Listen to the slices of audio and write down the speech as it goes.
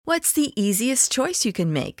What's the easiest choice you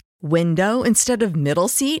can make? Window instead of middle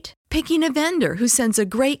seat? Picking a vendor who sends a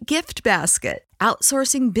great gift basket?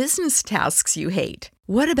 Outsourcing business tasks you hate?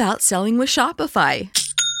 What about selling with Shopify?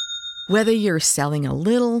 Whether you're selling a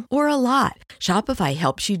little or a lot, Shopify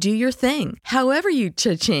helps you do your thing, however you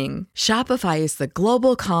cha-ching. Shopify is the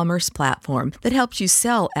global commerce platform that helps you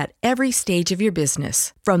sell at every stage of your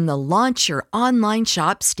business. From the launch your online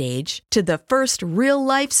shop stage to the first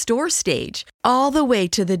real-life store stage, all the way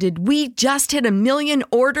to the did we just hit a million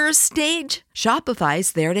orders stage.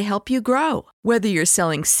 Shopify's there to help you grow. Whether you're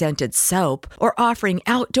selling scented soap or offering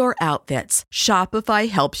outdoor outfits, Shopify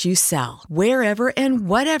helps you sell. Wherever and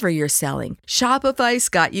whatever you're selling, Shopify's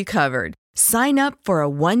got you covered. Sign up for a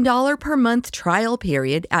 $1 per month trial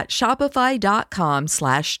period at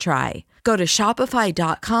shopify.com/try. Go to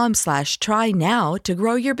shopify.com/try now to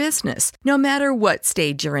grow your business, no matter what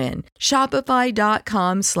stage you're in.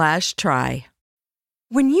 Shopify.com/try.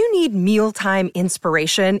 When you need mealtime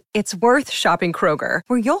inspiration, it's worth shopping Kroger,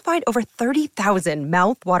 where you'll find over 30,000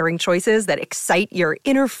 mouth-watering choices that excite your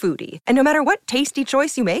inner foodie. And no matter what tasty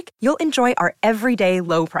choice you make, you'll enjoy our everyday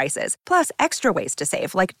low prices, plus extra ways to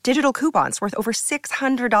save, like digital coupons worth over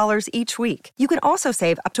 $600 each week. You can also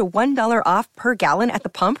save up to $1 off per gallon at the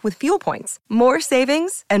pump with fuel points. More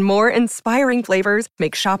savings and more inspiring flavors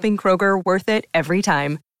make shopping Kroger worth it every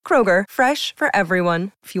time. Kroger, fresh for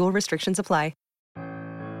everyone. Fuel restrictions apply.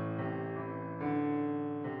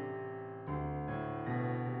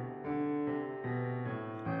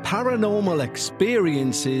 Paranormal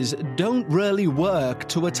experiences don't really work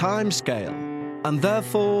to a timescale, and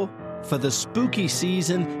therefore, for the spooky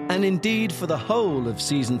season, and indeed for the whole of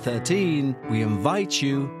season 13, we invite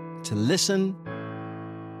you to listen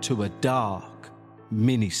to a dark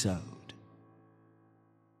minisode.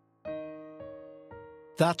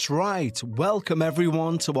 That's right, welcome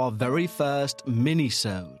everyone to our very first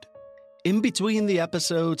minisode. In between the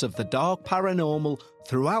episodes of the Dark Paranormal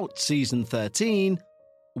throughout season 13,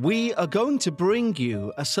 we are going to bring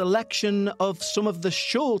you a selection of some of the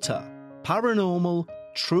shorter paranormal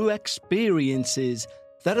true experiences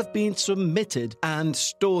that have been submitted and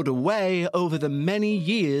stored away over the many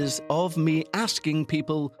years of me asking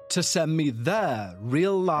people to send me their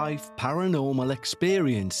real-life paranormal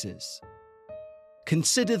experiences.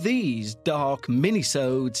 Consider these dark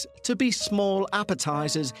minisodes to be small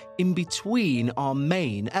appetizers in between our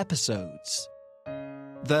main episodes.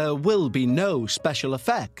 There will be no special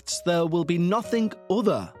effects. There will be nothing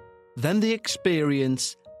other than the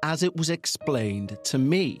experience as it was explained to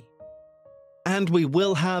me. And we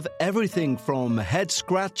will have everything from head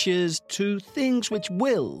scratches to things which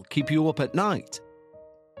will keep you up at night.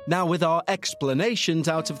 Now, with our explanations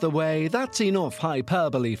out of the way, that's enough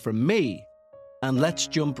hyperbole from me. And let's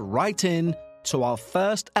jump right in to our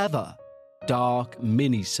first ever dark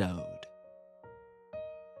minisode.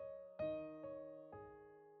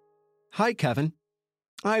 Hi, Kevin.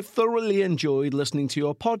 I've thoroughly enjoyed listening to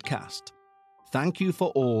your podcast. Thank you for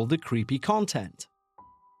all the creepy content.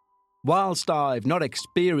 Whilst I've not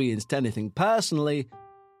experienced anything personally,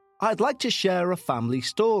 I'd like to share a family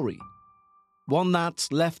story, one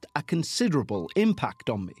that's left a considerable impact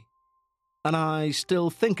on me, and I still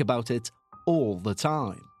think about it all the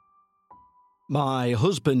time. My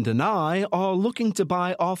husband and I are looking to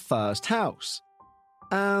buy our first house.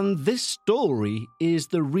 And this story is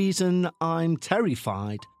the reason I'm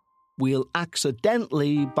terrified we'll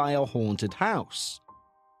accidentally buy a haunted house.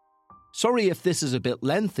 Sorry if this is a bit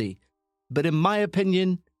lengthy, but in my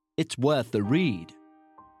opinion, it's worth the read.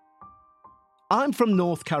 I'm from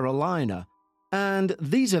North Carolina, and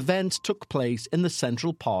these events took place in the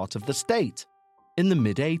central part of the state, in the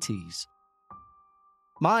mid-80s.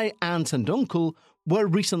 My aunt and uncle were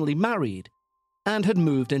recently married and had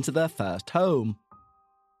moved into their first home.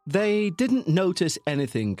 They didn't notice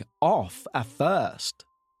anything off at first,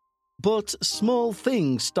 but small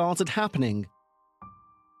things started happening.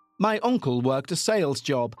 My uncle worked a sales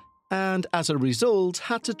job and as a result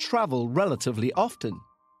had to travel relatively often.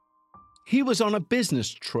 He was on a business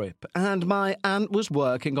trip and my aunt was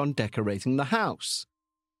working on decorating the house.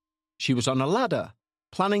 She was on a ladder,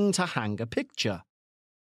 planning to hang a picture,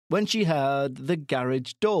 when she heard the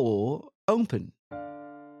garage door open.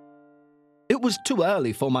 It was too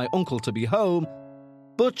early for my uncle to be home,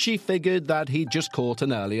 but she figured that he'd just caught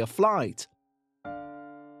an earlier flight.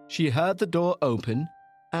 She heard the door open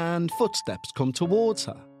and footsteps come towards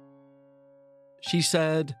her. She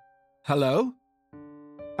said, "Hello?"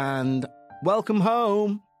 and "Welcome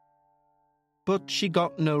home," but she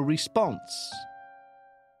got no response.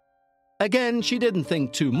 Again, she didn't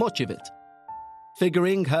think too much of it,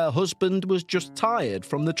 figuring her husband was just tired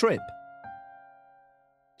from the trip.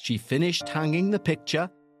 She finished hanging the picture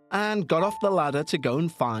and got off the ladder to go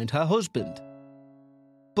and find her husband.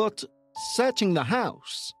 But searching the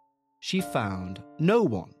house, she found no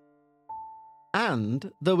one.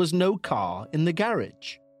 And there was no car in the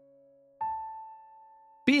garage.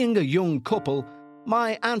 Being a young couple,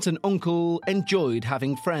 my aunt and uncle enjoyed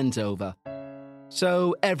having friends over.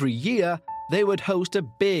 So every year, they would host a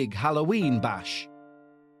big Halloween bash.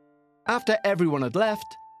 After everyone had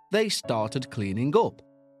left, they started cleaning up.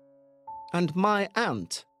 And my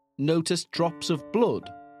aunt noticed drops of blood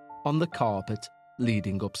on the carpet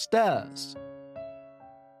leading upstairs.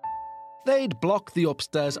 They'd blocked the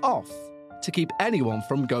upstairs off to keep anyone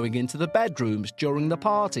from going into the bedrooms during the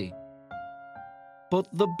party. But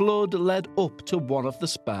the blood led up to one of the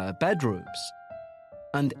spare bedrooms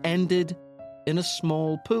and ended in a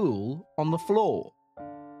small pool on the floor.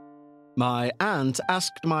 My aunt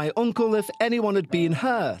asked my uncle if anyone had been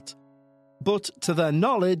hurt, but to their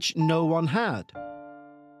knowledge, no one had.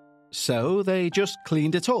 So they just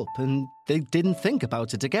cleaned it up and they didn't think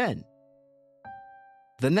about it again.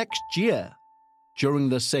 The next year, during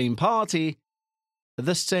the same party,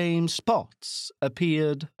 the same spots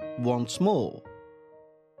appeared once more.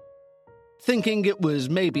 Thinking it was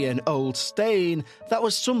maybe an old stain that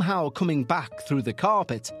was somehow coming back through the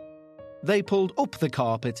carpet, they pulled up the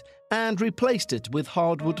carpet and replaced it with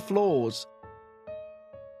hardwood floors.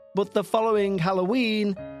 But the following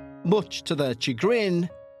Halloween, much to their chagrin,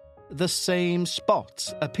 the same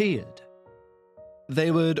spots appeared.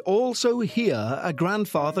 They would also hear a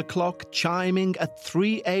grandfather clock chiming at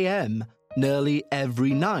 3 a.m. nearly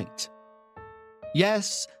every night.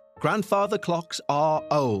 Yes, grandfather clocks are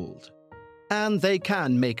old, and they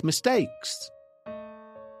can make mistakes.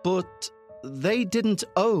 But they didn't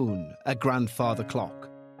own a grandfather clock,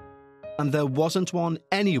 and there wasn't one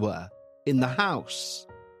anywhere in the house.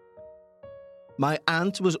 My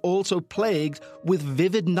aunt was also plagued with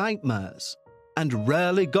vivid nightmares and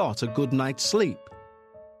rarely got a good night's sleep.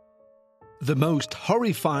 The most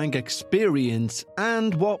horrifying experience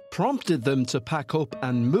and what prompted them to pack up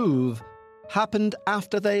and move happened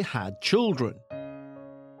after they had children.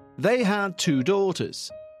 They had 2 daughters,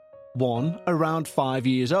 one around 5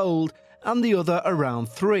 years old and the other around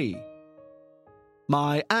 3.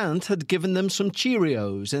 My aunt had given them some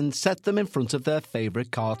Cheerios and set them in front of their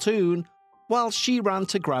favourite cartoon while she ran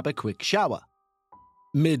to grab a quick shower.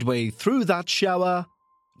 Midway through that shower,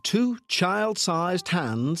 2 child-sized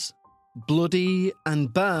hands, bloody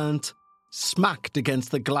and burnt, smacked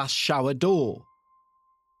against the glass shower door.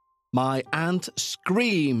 My aunt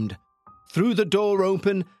screamed, threw the door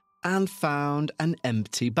open, and found an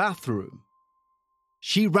empty bathroom.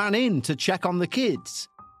 She ran in to check on the kids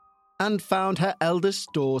and found her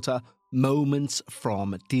eldest daughter moments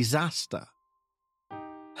from disaster.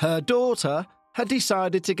 Her daughter had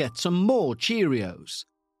decided to get some more Cheerios,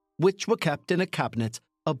 which were kept in a cabinet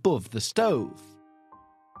above the stove.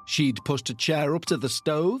 She'd pushed a chair up to the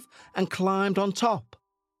stove and climbed on top.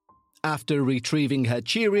 After retrieving her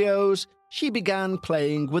Cheerios, she began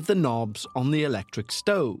playing with the knobs on the electric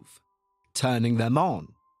stove, turning them on.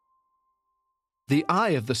 The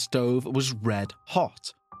eye of the stove was red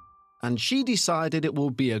hot, and she decided it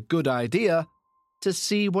would be a good idea to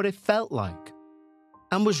see what it felt like,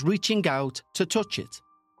 and was reaching out to touch it,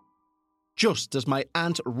 just as my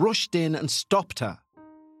aunt rushed in and stopped her.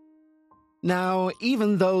 Now,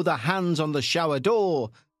 even though the hands on the shower door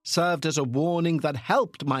served as a warning that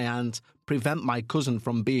helped my aunt prevent my cousin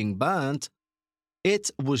from being burnt, it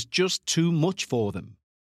was just too much for them,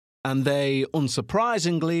 and they,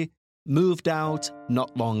 unsurprisingly, moved out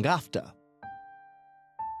not long after.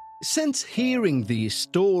 Since hearing these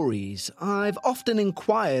stories, I've often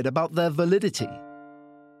inquired about their validity,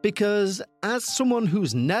 because as someone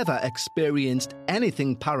who's never experienced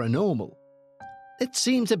anything paranormal, it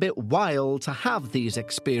seems a bit wild to have these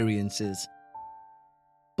experiences.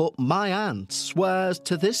 But my aunt swears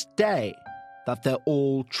to this day that they're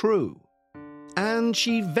all true, and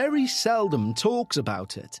she very seldom talks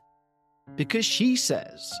about it, because she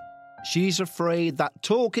says she's afraid that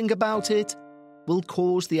talking about it will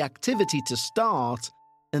cause the activity to start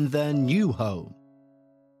in their new home.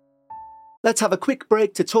 Let's have a quick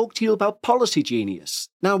break to talk to you about Policy Genius.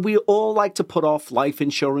 Now, we all like to put off life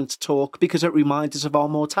insurance talk because it reminds us of our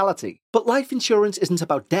mortality. But life insurance isn't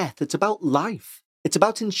about death, it's about life. It's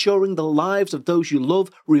about ensuring the lives of those you love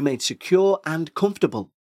remain secure and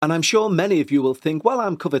comfortable. And I'm sure many of you will think, well,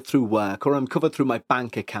 I'm covered through work or I'm covered through my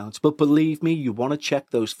bank account, but believe me, you want to check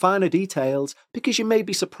those finer details because you may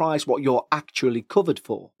be surprised what you're actually covered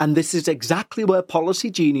for. And this is exactly where Policy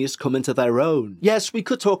Genius come into their own. Yes, we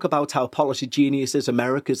could talk about how Policy Genius is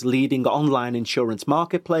America's leading online insurance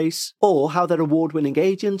marketplace, or how their award-winning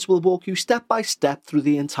agents will walk you step by step through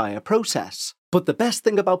the entire process. But the best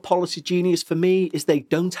thing about Policy Genius for me is they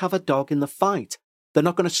don't have a dog in the fight. They're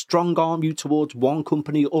not going to strong-arm you towards one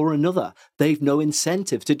company or another. They've no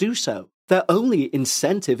incentive to do so. Their only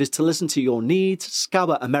incentive is to listen to your needs,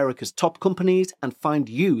 scour America's top companies, and find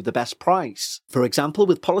you the best price. For example,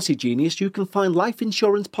 with Policy Genius, you can find life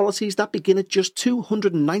insurance policies that begin at just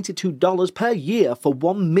 $292 per year for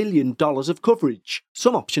 $1 million of coverage.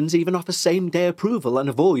 Some options even offer same-day approval and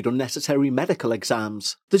avoid unnecessary medical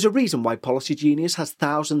exams. There's a reason why Policy Genius has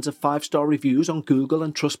thousands of 5-star reviews on Google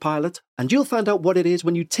and Trustpilot, and you'll find out what it is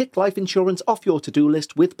when you tick life insurance off your to-do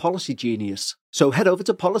list with Policy Genius. So head over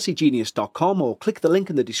to policygenius.com or click the link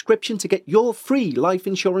in the description to get your free life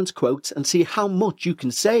insurance quotes and see how much you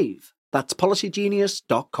can save. That's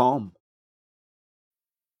policygenius.com.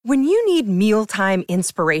 When you need mealtime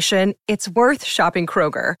inspiration, it's worth shopping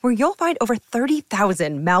Kroger, where you'll find over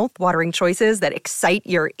 30,000 mouth-watering choices that excite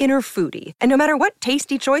your inner foodie. And no matter what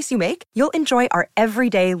tasty choice you make, you'll enjoy our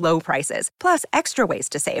everyday low prices, plus extra ways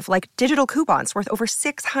to save, like digital coupons worth over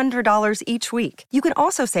 $600 each week. You can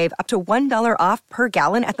also save up to $1 off per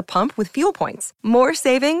gallon at the pump with fuel points. More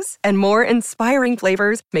savings and more inspiring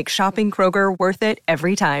flavors make shopping Kroger worth it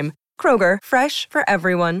every time. Kroger, fresh for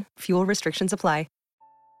everyone. Fuel restrictions apply.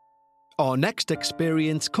 Our next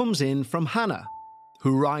experience comes in from Hannah,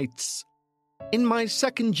 who writes, "In my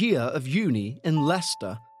second year of uni in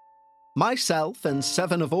Leicester, myself and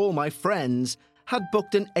 7 of all my friends had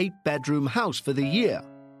booked an 8-bedroom house for the year.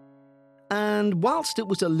 And whilst it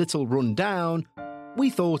was a little run down,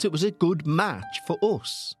 we thought it was a good match for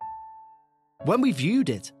us. When we viewed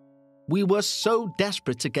it, we were so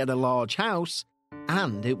desperate to get a large house,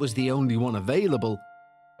 and it was the only one available,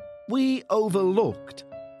 we overlooked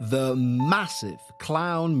the massive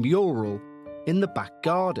clown mural in the back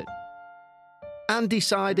garden, and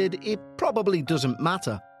decided it probably doesn't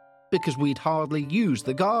matter because we'd hardly use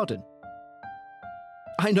the garden.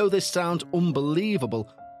 I know this sounds unbelievable,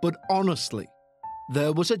 but honestly,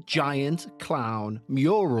 there was a giant clown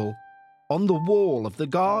mural on the wall of the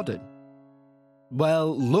garden.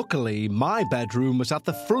 Well, luckily, my bedroom was at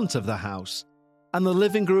the front of the house, and the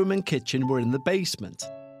living room and kitchen were in the basement.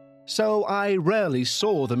 So I rarely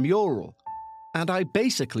saw the mural, and I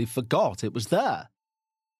basically forgot it was there.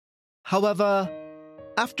 However,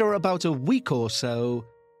 after about a week or so,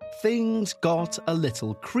 things got a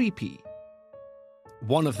little creepy.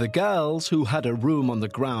 One of the girls, who had a room on the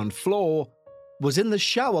ground floor, was in the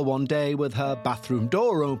shower one day with her bathroom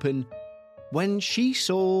door open when she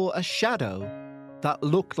saw a shadow that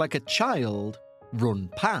looked like a child run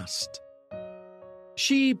past.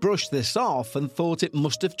 She brushed this off and thought it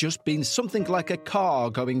must have just been something like a car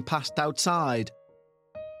going past outside.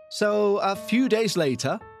 So a few days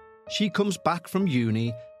later, she comes back from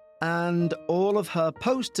uni and all of her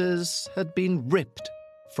posters had been ripped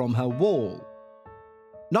from her wall.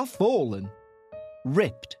 Not fallen,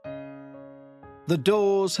 ripped. The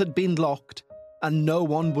doors had been locked and no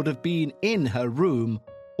one would have been in her room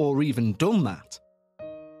or even done that.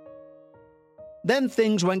 Then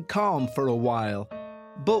things went calm for a while,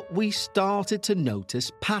 but we started to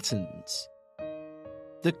notice patterns.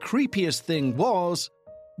 The creepiest thing was,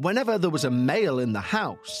 whenever there was a male in the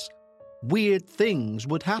house, weird things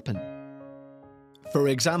would happen. For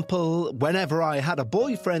example, whenever I had a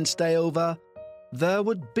boyfriend stay over, there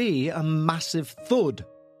would be a massive thud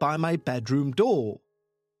by my bedroom door,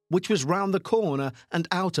 which was round the corner and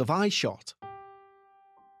out of eyeshot.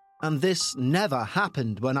 And this never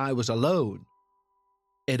happened when I was alone.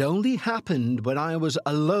 It only happened when I was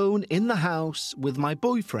alone in the house with my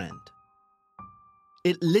boyfriend.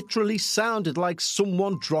 It literally sounded like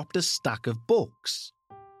someone dropped a stack of books.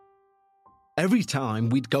 Every time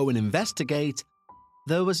we'd go and investigate,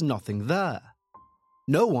 there was nothing there.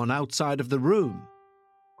 No one outside of the room.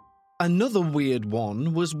 Another weird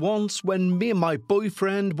one was once when me and my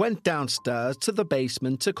boyfriend went downstairs to the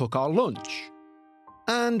basement to cook our lunch.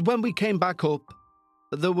 And when we came back up,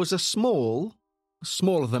 there was a smaller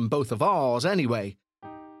than both of ours anyway,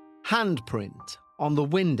 handprint on the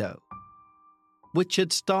window, which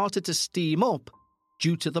had started to steam up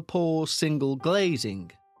due to the poor single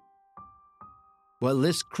glazing. Well,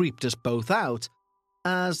 this creeped us both out,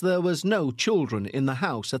 as there was no children in the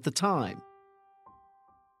house at the time.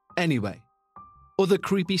 Anyway, other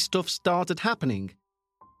creepy stuff started happening.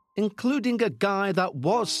 including a guy that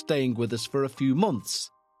was staying with us for a few months.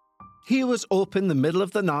 He was up in the middle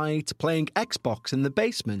of the night playing Xbox in the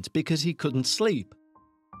basement because he couldn't sleep,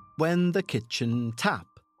 when the kitchen tap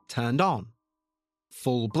turned on.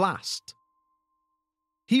 Full blast.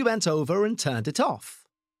 He went over and turned it off,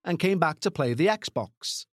 and came back to play the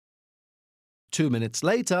Xbox. 2 minutes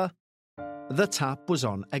later, the tap was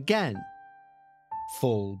on again.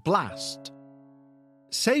 Full blast.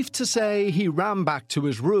 Safe to say he ran back to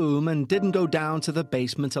his room and didn't go down to the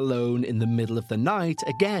basement alone in the middle of the night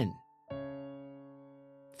again.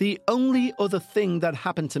 The only other thing that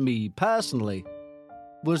happened to me personally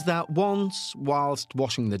was that once, whilst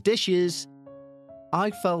washing the dishes,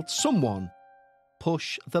 I felt someone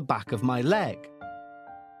push the back of my leg.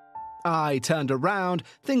 I turned around,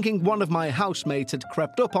 thinking one of my housemates had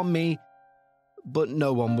crept up on me, but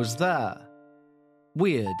no one was there.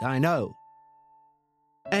 Weird, I know.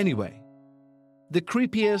 Anyway, the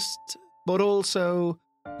creepiest, but also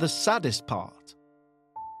the saddest part,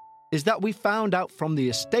 is that we found out from the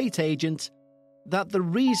estate agent that the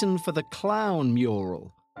reason for the clown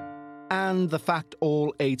mural and the fact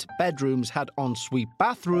all 8 bedrooms had ensuite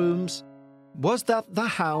bathrooms was that the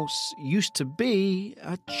house used to be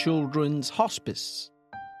a children's hospice.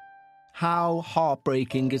 How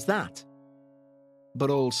heartbreaking is that? But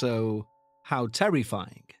also, how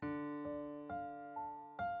terrifying.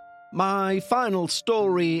 My final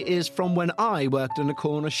story is from when I worked in a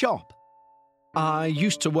corner shop. I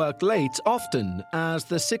used to work late often, as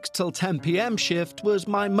the 6 till 10 p.m. shift was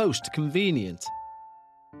my most convenient.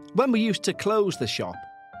 When we used to close the shop,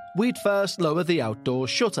 we'd first lower the outdoor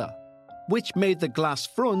shutter, which made the glass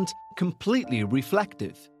front completely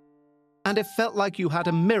reflective, and it felt like you had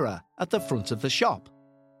a mirror at the front of the shop.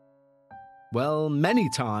 Well, many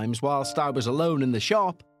times whilst I was alone in the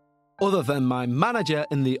shop, other than my manager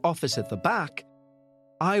in the office at the back,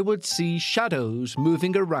 I would see shadows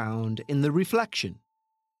moving around in the reflection.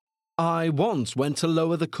 I once went to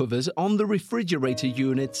lower the covers on the refrigerator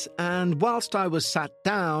units, and whilst I was sat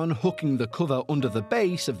down hooking the cover under the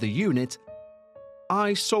base of the unit,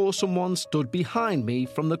 I saw someone stood behind me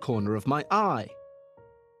from the corner of my eye.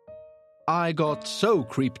 I got so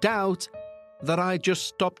creeped out that I just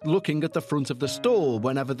stopped looking at the front of the store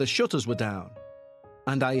whenever the shutters were down,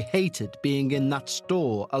 and I hated being in that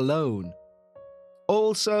store alone.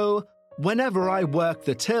 Also, whenever I worked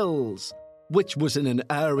the tills, which was in an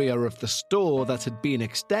area of the store that had been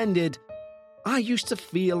extended, I used to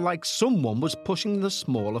feel like someone was pushing the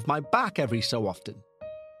small of my back every so often,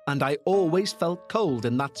 and I always felt cold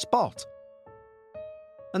in that spot.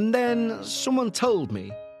 And then someone told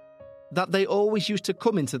me that they always used to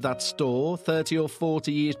come into that store 30 or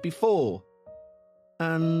 40 years before,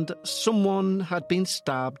 and someone had been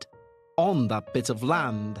stabbed on that bit of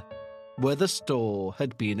land where the store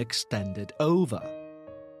had been extended over.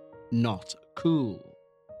 Not cool.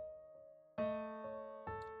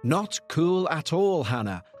 Not cool at all,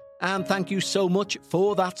 Hannah, and thank you so much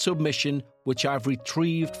for that submission, which I've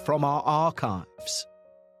retrieved from our archives.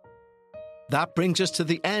 That brings us to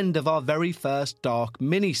the end of our very first Dark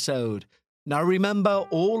Minisode. Now remember,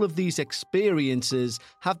 all of these experiences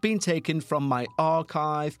have been taken from my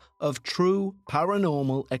archive of true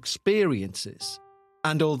paranormal experiences.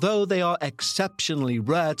 And although they are exceptionally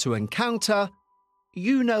rare to encounter,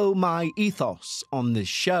 you know my ethos on this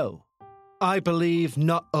show. I believe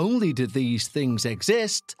not only do these things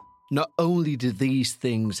exist, not only do these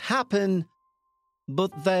things happen,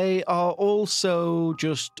 but they are also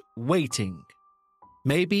just waiting.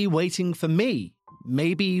 Maybe waiting for me,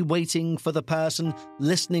 maybe waiting for the person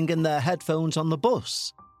listening in their headphones on the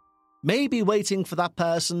bus, maybe waiting for that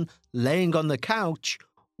person laying on the couch,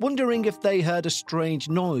 wondering if they heard a strange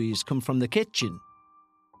noise come from the kitchen.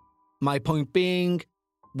 My point being,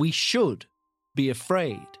 we should be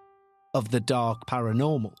afraid of the dark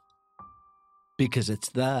paranormal, because it's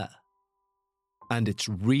there, and it's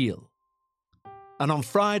real. And on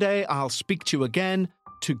Friday, I'll speak to you again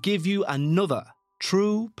to give you another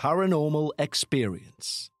true paranormal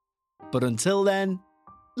experience. But until then,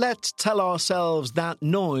 let's tell ourselves that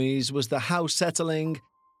noise was the house settling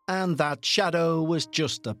and that shadow was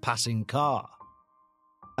just a passing car.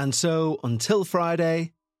 And so, until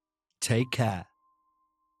Friday, take care.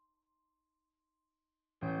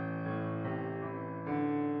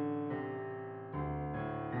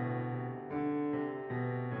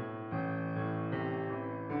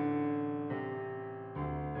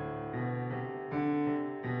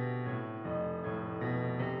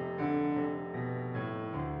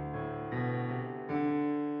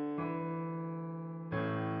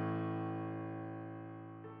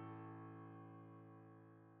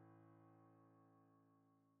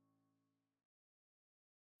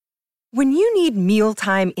 When you need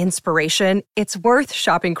mealtime inspiration, it's worth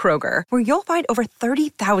shopping Kroger, where you'll find over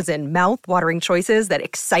 30,000 mouth-watering choices that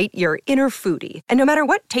excite your inner foodie. And no matter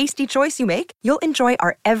what tasty choice you make, you'll enjoy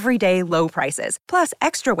our everyday low prices, plus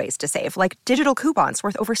extra ways to save, like digital coupons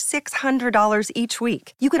worth over $600 each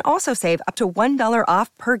week. You can also save up to $1 off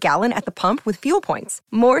per gallon at the pump with fuel points.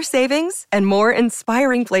 More savings and more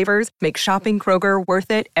inspiring flavors make shopping Kroger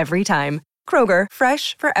worth it every time. Kroger,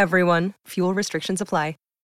 fresh for everyone. Fuel restrictions apply.